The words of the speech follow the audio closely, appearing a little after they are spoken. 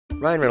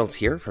Ryan Reynolds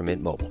here from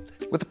Mint Mobile.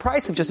 With the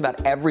price of just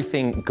about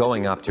everything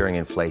going up during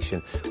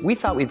inflation, we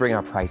thought we'd bring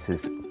our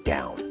prices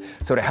down.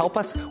 So to help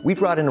us, we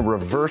brought in a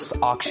reverse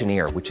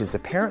auctioneer, which is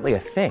apparently a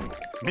thing.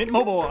 Mint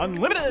Mobile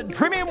Unlimited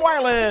Premium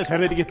Wireless. How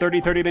to get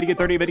 30, 30, bit to get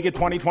 30, bit to get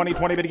 20, 20,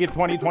 20, bit to get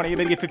 20, 20,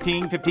 bit to get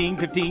 15, 15,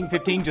 15,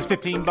 15, just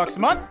 $15 a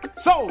month?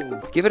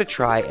 Sold! Give it a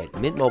try at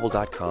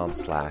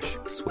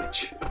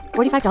mintmobile.com/switch.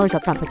 $45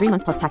 up front for 3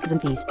 months plus taxes and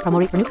fees. Promo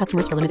rate for new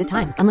customers for limited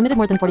time. Unlimited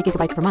more than 40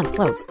 gigabytes per month.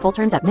 Slows full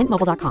terms at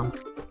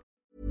mintmobile.com.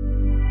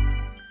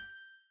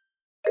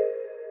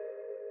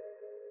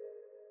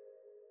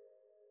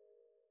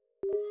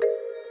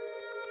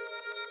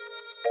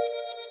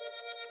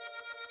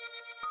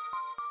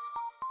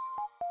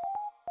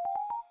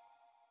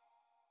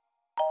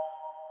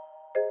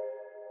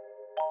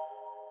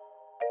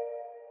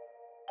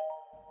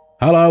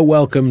 Hello,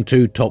 welcome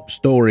to Top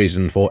Stories,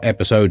 and for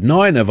episode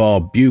 9 of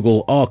our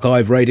Bugle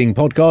archive rating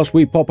podcast,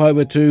 we pop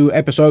over to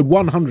episode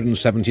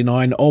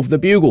 179 of The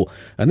Bugle,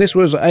 and this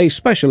was a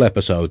special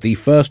episode, the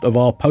first of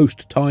our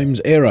post-Times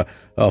era,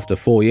 after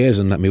 4 years,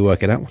 and let me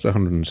work it out, what's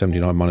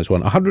 179 minus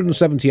 1?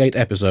 178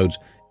 episodes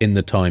in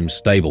the Times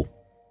stable.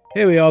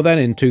 Here we are then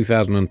in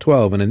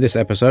 2012, and in this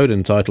episode,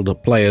 entitled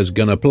Playas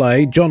Gonna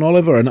Play, John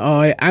Oliver and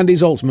I, Andy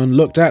Zaltzman,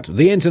 looked at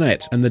the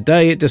internet and the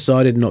day it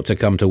decided not to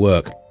come to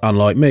work.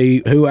 Unlike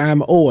me, who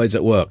am always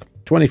at work,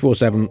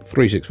 24/7,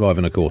 365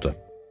 and a quarter.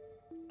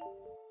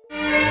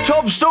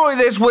 Top story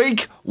this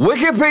week,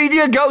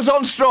 Wikipedia goes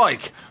on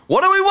strike.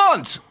 What do we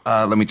want?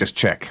 Let me just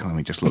check. Let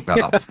me just look that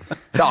up.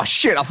 Oh,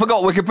 shit, I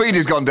forgot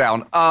Wikipedia's gone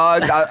down.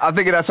 I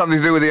think it has something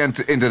to do with the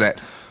internet.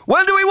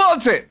 When do we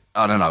want it?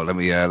 I don't know. Let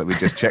me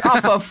just check.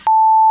 Oh, for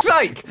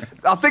sake!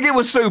 I think it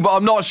was soon, but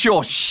I'm not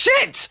sure.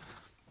 Shit!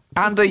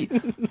 Andy,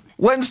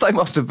 Wednesday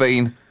must have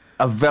been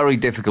a very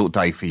difficult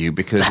day for you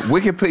because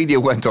Wikipedia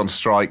went on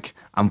strike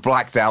and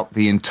blacked out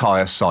the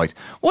entire site.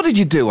 What did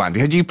you do, Andy?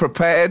 Had you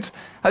prepared?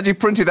 Had you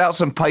printed out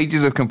some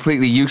pages of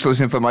completely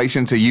useless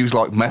information to use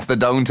like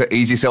methadone to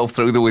ease yourself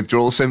through the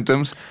withdrawal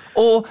symptoms?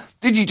 Or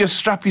did you just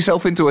strap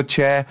yourself into a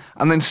chair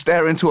and then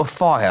stare into a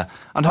fire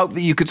and hope that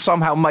you could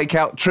somehow make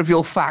out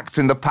trivial facts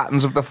in the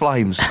patterns of the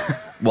flames?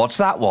 What's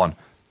that one?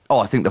 Oh,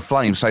 I think the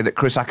flames say that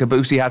Chris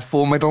Akabusi had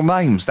 4 middle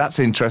names. That's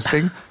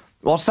interesting.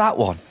 What's that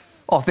one?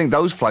 Oh, I think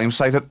those flames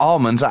say that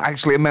almonds are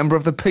actually a member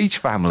of the peach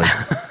family.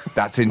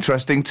 That's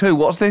interesting too.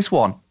 What's this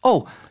one?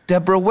 Oh,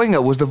 Deborah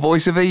Winger was the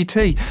voice of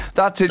E.T.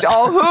 That's it.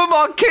 Oh, who am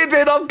I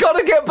kidding? I've got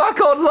to get back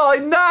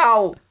online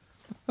now.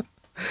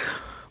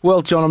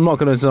 Well, John, I'm not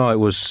going to deny it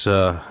was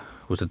a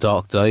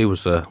dark day. It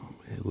was a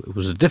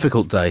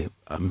difficult day.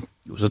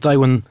 It was a day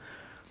when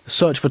the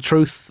search for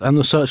truth and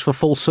the search for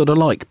falsehood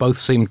alike both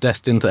seemed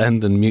destined to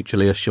end in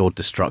mutually assured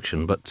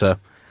destruction. But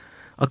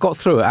I got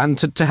through it, and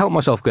to help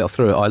myself get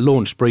through it, I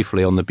launched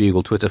briefly on the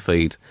Bugle Twitter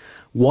feed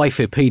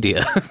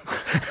Wifepedia,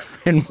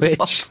 in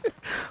which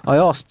I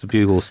asked the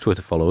Bugle's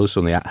Twitter followers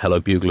on the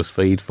 @HelloBuglers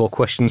feed for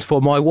questions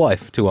for my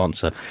wife to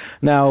answer.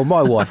 Now,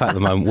 my wife at the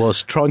moment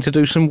was trying to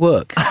do some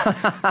work,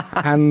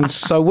 and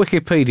so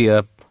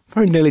Wikipedia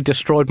very nearly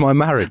destroyed my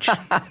marriage.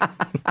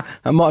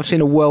 I might have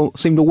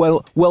seemed a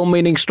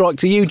well-meaning strike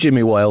to you,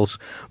 Jimmy Wales,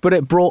 but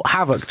it brought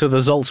havoc to the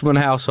Zaltzman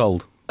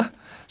household.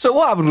 So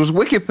what happened was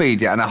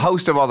Wikipedia and a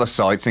host of other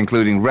sites,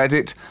 including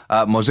Reddit,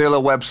 Mozilla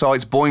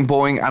websites, Boing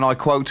Boing, and I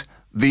quote,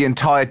 the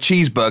entire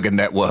cheeseburger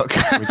network,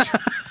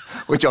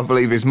 which I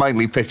believe is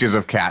mainly pictures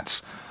of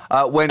cats,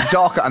 went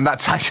dark, and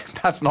that's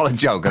not a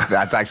joke,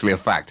 that's actually a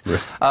fact,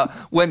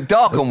 went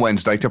dark on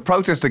Wednesday to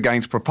protest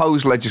against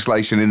proposed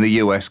legislation in the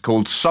US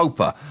called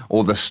SOPA,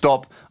 or the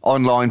Stop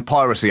Online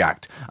Piracy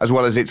Act, as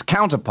well as its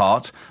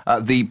counterpart,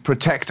 the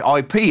Protect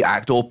IP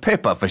Act, or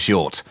PIPA for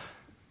short.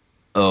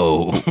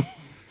 Oh...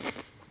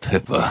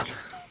 Pippa,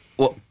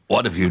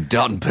 what have you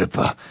done,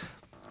 Pippa?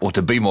 Or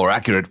to be more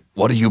accurate,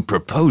 what are you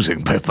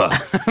proposing, Pippa?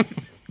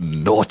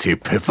 Naughty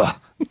Pippa.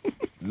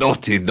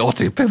 Naughty,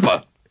 naughty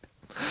Pippa.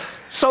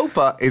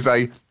 SOPA is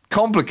a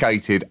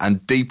complicated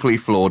and deeply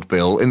flawed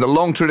bill in the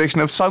long tradition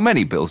of so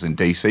many bills in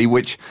DC,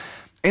 which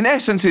in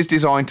essence is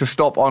designed to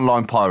stop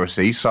online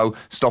piracy, so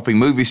stopping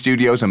movie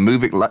studios and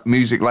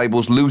music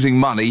labels losing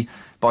money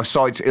by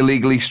sites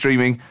illegally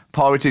streaming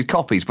pirated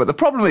copies. But the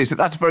problem is that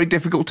that's very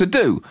difficult to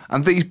do,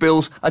 and these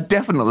bills are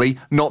definitely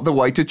not the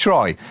way to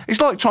try.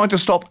 It's like trying to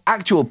stop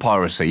actual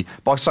piracy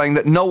by saying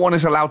that no one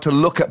is allowed to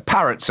look at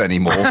parrots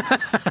anymore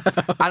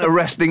and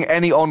arresting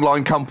any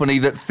online company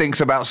that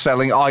thinks about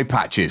selling eye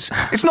patches.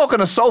 It's not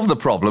going to solve the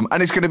problem,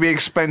 and it's going to be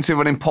expensive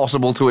and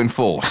impossible to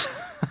enforce.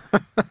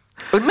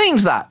 It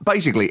means that,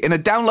 basically, in a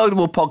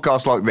downloadable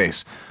podcast like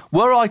this,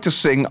 were I to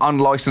sing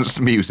unlicensed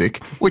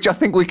music, which I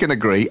think we can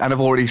agree and have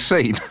already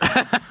seen,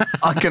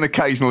 I can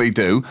occasionally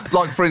do,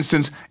 like, for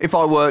instance, if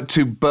I were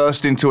to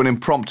burst into an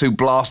impromptu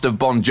blast of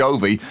Bon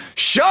Jovi,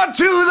 shot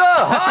to the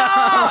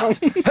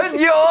heart, and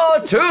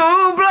you're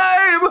to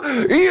blame,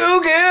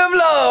 you give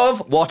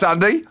love. What,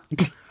 Andy?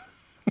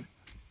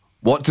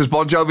 What does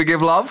Bon Jovi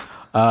give love?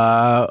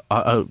 A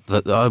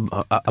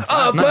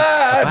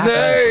bad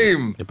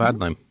name. A bad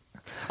name.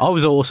 I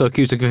was also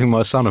accused of giving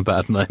my son a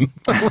bad name.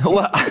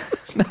 Well,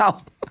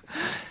 now,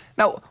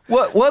 Now,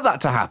 were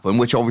that to happen,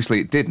 which obviously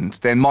it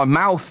didn't, then my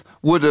mouth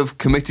would have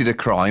committed a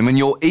crime and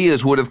your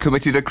ears would have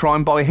committed a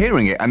crime by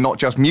hearing it, and not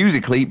just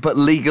musically, but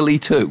legally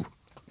too.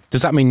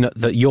 Does that mean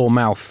that your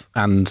mouth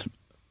and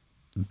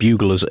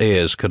Bugler's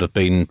ears could have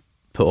been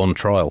put on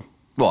trial?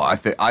 Well,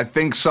 I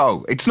think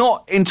so. It's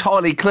not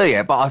entirely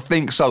clear, but I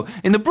think so.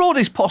 In the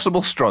broadest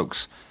possible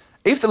strokes,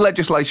 if the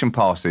legislation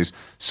passes,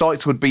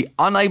 sites would be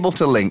unable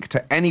to link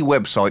to any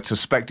website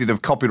suspected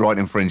of copyright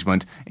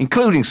infringement,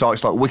 including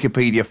sites like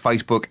Wikipedia,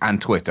 Facebook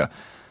and Twitter.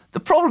 The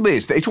problem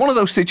is that it's one of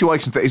those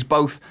situations that is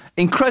both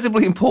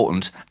incredibly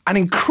important and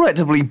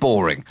incredibly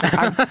boring.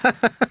 And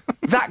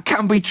that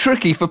can be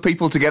tricky for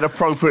people to get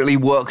appropriately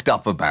worked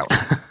up about.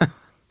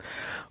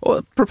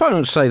 Well,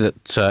 proponents say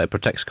that it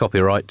protects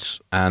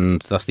copyrights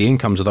and thus the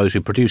incomes of those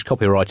who produce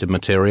copyrighted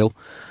material.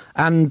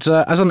 And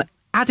as an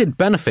added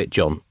benefit,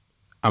 John,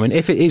 I mean,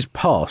 if it is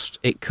passed,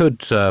 it could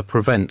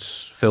prevent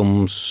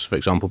films, for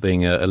example,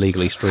 being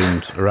illegally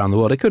streamed around the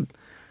world. It could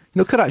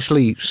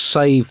actually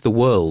save the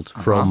world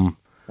from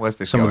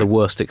some of the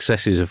worst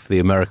excesses of the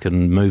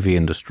American movie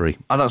industry.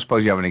 I don't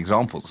suppose you have any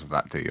examples of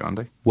that, do you,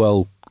 Andy?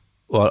 Well,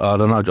 I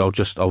don't know.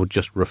 I would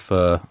just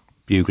refer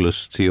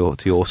Buglers to your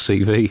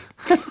CV.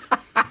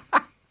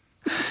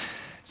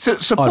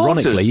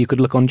 Ironically, you could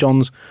look on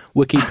John's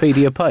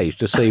Wikipedia page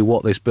to see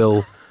what this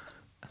bill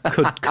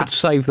could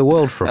save the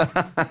world from.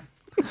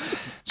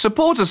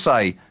 Supporters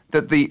say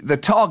that the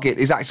target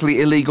is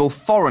actually illegal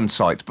foreign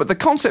sites, but the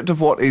concept of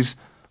what is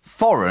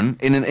foreign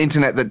in an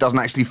internet that doesn't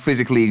actually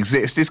physically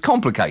exist is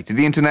complicated.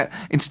 The internet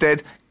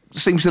instead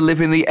seems to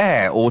live in the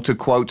air, or to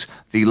quote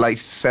the late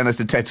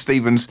Senator Ted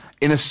Stevens,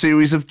 in a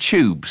series of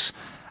tubes.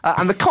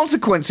 And the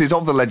consequences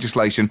of the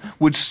legislation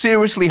would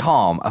seriously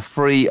harm a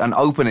free and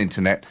open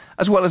internet,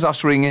 as well as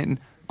ushering in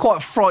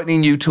quite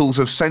frightening new tools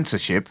of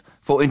censorship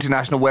for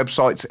international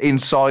websites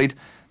inside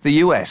the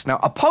US. Now,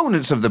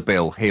 opponents of the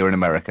bill here in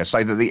America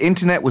say that the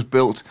internet was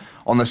built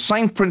on the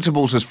same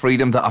principles as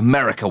freedom that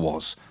America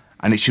was,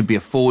 and it should be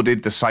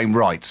afforded the same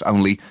rights,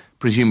 only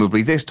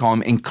presumably this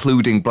time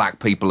including black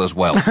people as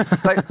well.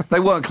 They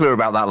weren't clear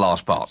about that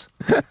last part.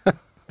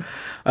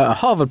 A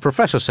Harvard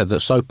professor said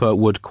that SOPA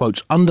would,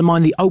 quote,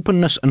 undermine the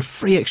openness and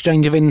free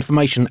exchange of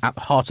information at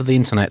the heart of the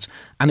internet,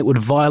 and it would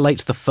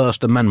violate the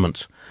First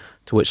Amendment.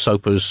 To which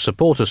SOPA's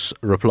supporters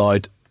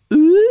replied,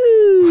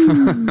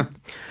 ooh.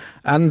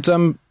 And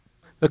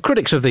the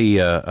critics of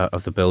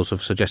the bills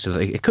have suggested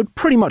that it could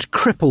pretty much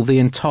cripple the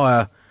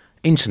entire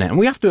internet. And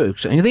we have to,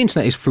 the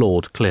internet is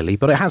flawed, clearly,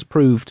 but it has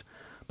proved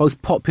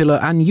both popular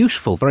and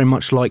useful, very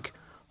much like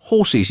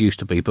horses used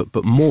to be,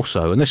 but more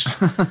so. And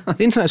the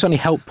internet's only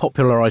helped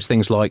popularise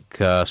things like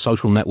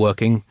social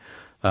networking,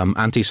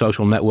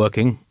 anti-social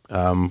networking.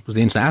 The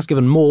internet has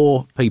given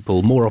more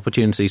people more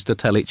opportunities to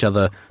tell each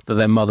other that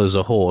their mother's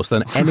a horse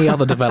than any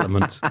other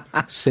development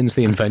since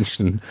the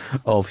invention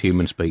of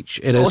human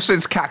speech. Or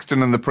since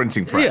Caxton and the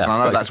printing press. Yeah,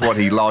 I know that's what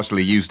he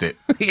largely used it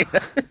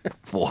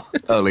for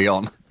early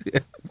on. Yeah.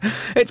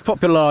 It's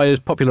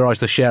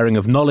popularised the sharing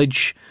of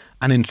knowledge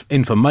and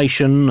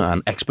information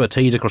and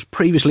expertise across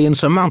previously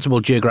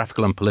insurmountable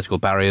geographical and political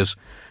barriers.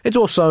 It's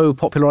also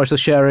popularised the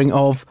sharing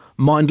of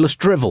mindless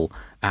drivel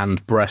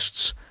and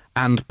breasts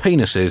and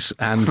penises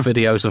and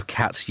videos of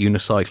cats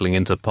unicycling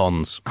into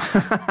ponds.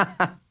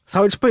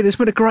 So it's been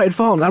a great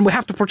advance, and we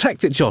have to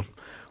protect it, John.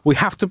 We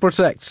have to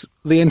protect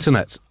the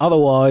internet.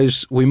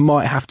 Otherwise, we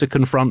might have to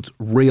confront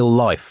real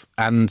life.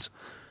 And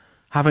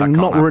having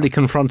not really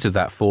confronted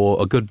that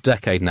for a good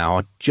decade now,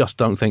 I just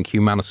don't think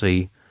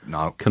humanity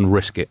can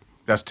risk it.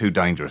 That's too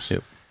dangerous.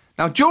 Yep.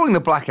 Now, during the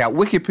blackout,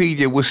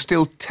 Wikipedia was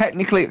still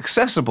technically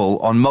accessible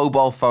on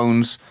mobile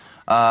phones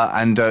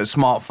and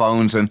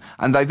smartphones,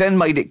 and they then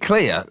made it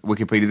clear,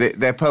 Wikipedia,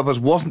 their purpose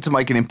wasn't to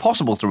make it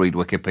impossible to read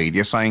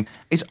Wikipedia, saying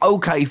it's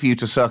okay for you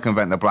to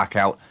circumvent the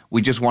blackout,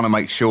 we just want to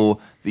make sure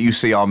that you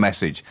see our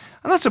message.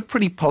 And that's a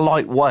pretty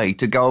polite way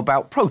to go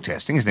about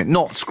protesting, isn't it?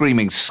 Not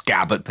screaming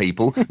scab at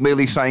people,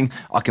 merely saying,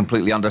 I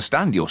completely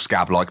understand your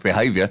scab-like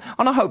behaviour,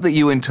 and I hope that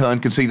you in turn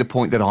can see the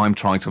point that I'm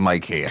trying to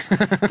make here.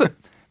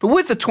 But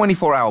with the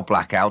 24-hour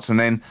blackouts and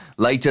then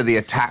later the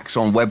attacks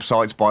on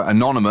websites by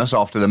Anonymous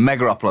after the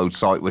Mega Upload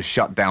site was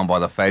shut down by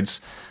the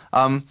feds,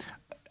 are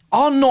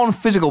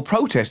non-physical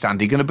protest,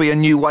 Andy, going to be a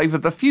new wave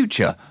of the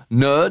future?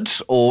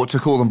 Nerds, or to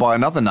call them by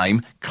another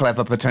name,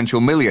 clever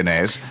potential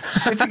millionaires,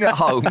 sitting at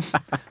home,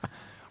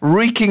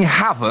 wreaking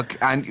havoc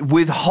and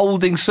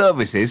withholding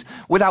services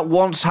without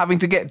once having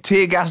to get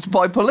tear-gassed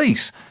by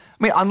police?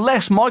 I mean,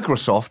 unless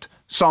Microsoft,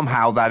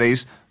 somehow that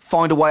is,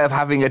 find a way of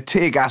having a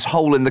tear gas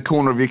hole in the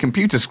corner of your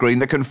computer screen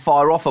that can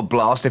fire off a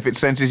blast if it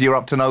senses you're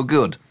up to no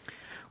good.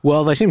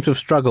 Well, they seem to have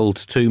struggled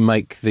to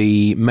make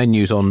the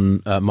menus on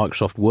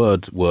Microsoft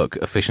Word work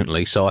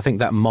efficiently, so I think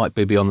that might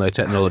be beyond their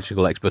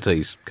technological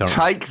expertise currently.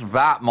 Take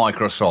that,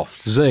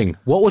 Microsoft. Zing.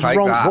 What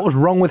was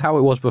wrong with how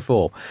it was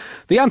before?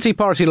 The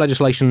anti-piracy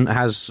legislation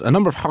has a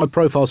number of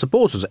high-profile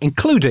supporters,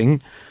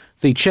 including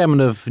the chairman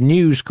of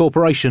News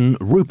Corporation,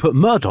 Rupert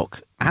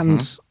Murdoch.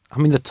 And, I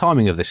mean, the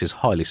timing of this is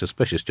highly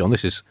suspicious, John.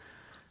 This is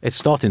It's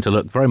starting to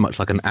look very much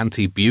like an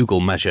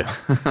anti-bugle measure.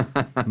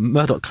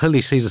 Murdoch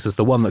clearly sees us as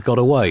the one that got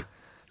away,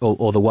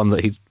 or the one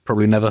that he's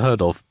probably never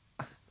heard of,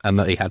 and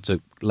that he had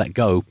to let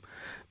go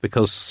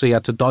because he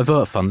had to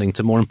divert funding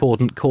to more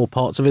important core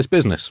parts of his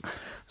business,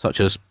 such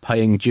as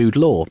paying Jude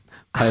Law,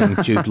 paying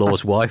Jude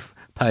Law's wife,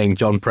 paying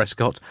John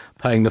Prescott,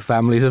 paying the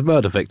families of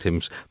murder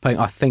victims.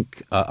 I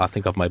think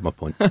I've made my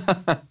point.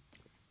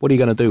 What are you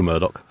going to do,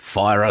 Murdoch?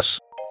 Fire us?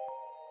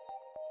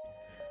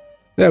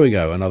 There we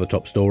go, another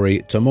top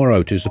story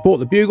tomorrow. To support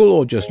the Bugle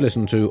or just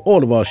listen to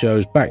all of our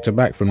shows back to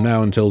back from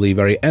now until the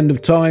very end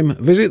of time,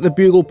 visit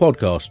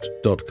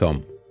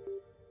thebuglepodcast.com.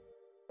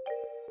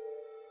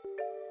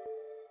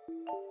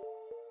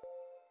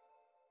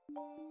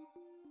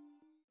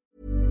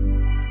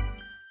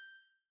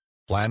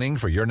 Planning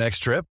for your next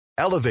trip?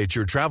 Elevate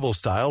your travel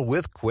style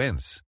with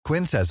Quince.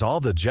 Quince has all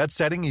the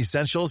jet-setting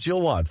essentials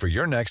you'll want for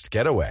your next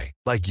getaway,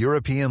 like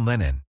European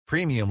linen,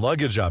 premium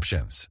luggage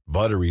options,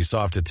 buttery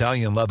soft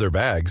Italian leather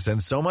bags,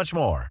 and so much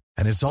more.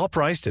 And it's all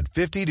priced at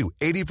 50 to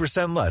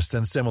 80% less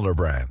than similar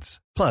brands.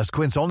 Plus,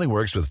 Quince only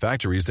works with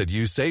factories that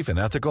use safe and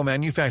ethical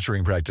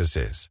manufacturing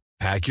practices.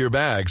 Pack your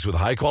bags with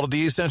high-quality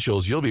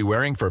essentials you'll be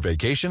wearing for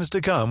vacations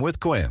to come with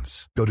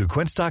Quince. Go to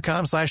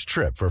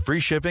quince.com/trip for free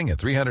shipping and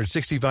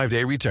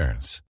 365-day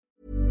returns.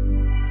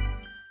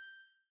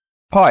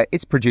 Hi,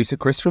 it's producer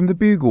Chris from The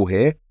Bugle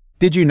here.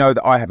 Did you know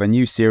that I have a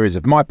new series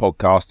of my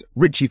podcast,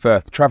 Richie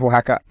Firth Travel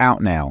Hacker,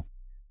 out now?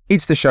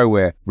 It's the show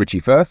where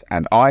Richie Firth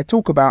and I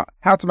talk about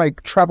how to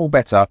make travel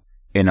better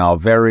in our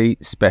very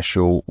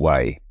special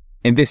way.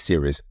 In this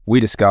series, we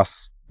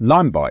discuss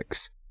Lime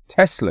bikes,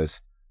 Teslas,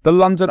 the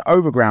London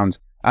Overground,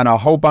 and a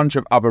whole bunch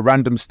of other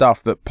random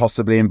stuff that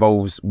possibly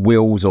involves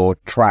wheels or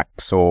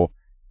tracks or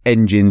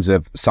engines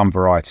of some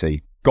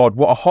variety. God,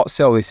 what a hot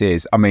sell this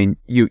is. I mean,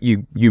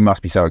 you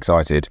must be so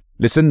excited.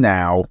 Listen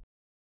now.